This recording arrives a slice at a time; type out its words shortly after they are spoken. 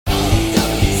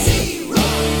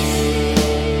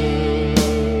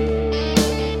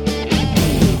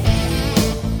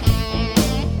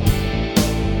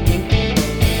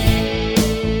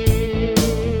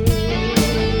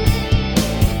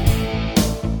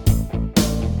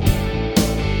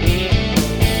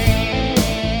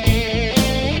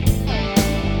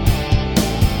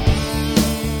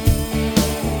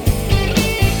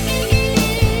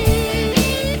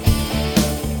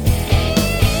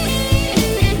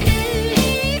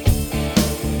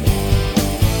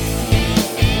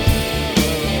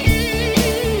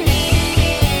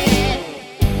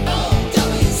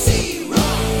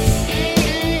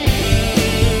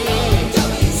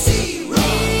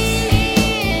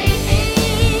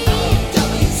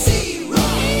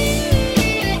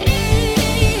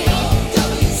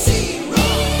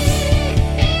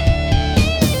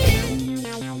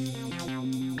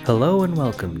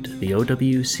welcome to the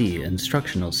OWC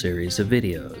instructional series of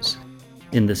videos.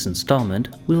 In this installment,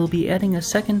 we will be adding a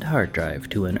second hard drive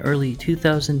to an early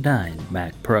 2009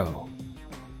 Mac Pro.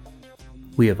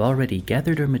 We have already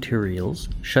gathered our materials,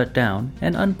 shut down,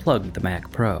 and unplugged the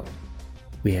Mac Pro.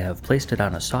 We have placed it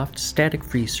on a soft,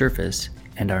 static-free surface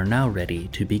and are now ready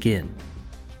to begin.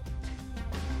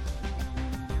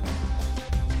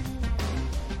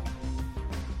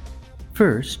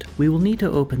 First, we will need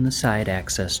to open the side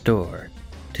access door.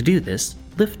 To do this,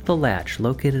 lift the latch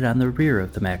located on the rear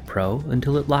of the Mac Pro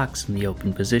until it locks in the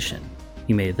open position.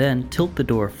 You may then tilt the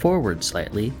door forward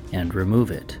slightly and remove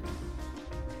it.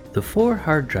 The 4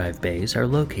 hard drive bays are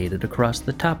located across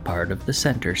the top part of the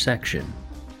center section.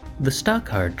 The stock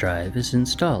hard drive is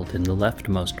installed in the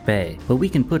leftmost bay, but we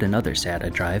can put another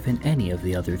SATA drive in any of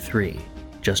the other 3.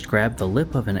 Just grab the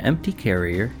lip of an empty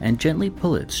carrier and gently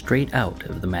pull it straight out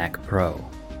of the Mac Pro.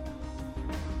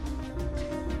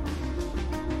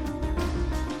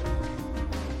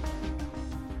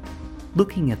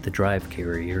 Looking at the drive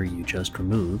carrier you just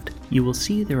removed, you will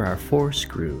see there are 4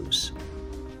 screws.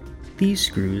 These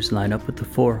screws line up with the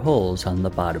 4 holes on the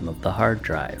bottom of the hard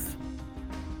drive.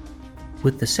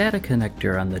 With the SATA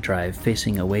connector on the drive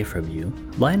facing away from you,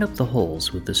 line up the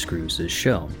holes with the screws as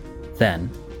shown. Then,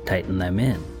 tighten them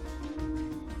in.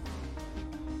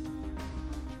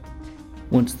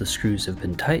 Once the screws have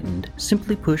been tightened,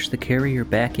 simply push the carrier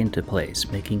back into place,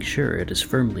 making sure it is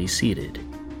firmly seated.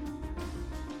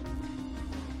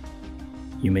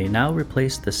 You may now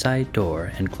replace the side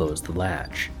door and close the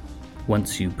latch.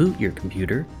 Once you boot your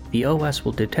computer, the OS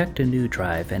will detect a new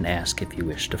drive and ask if you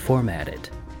wish to format it.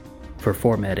 For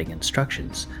formatting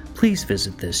instructions, please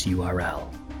visit this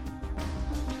URL.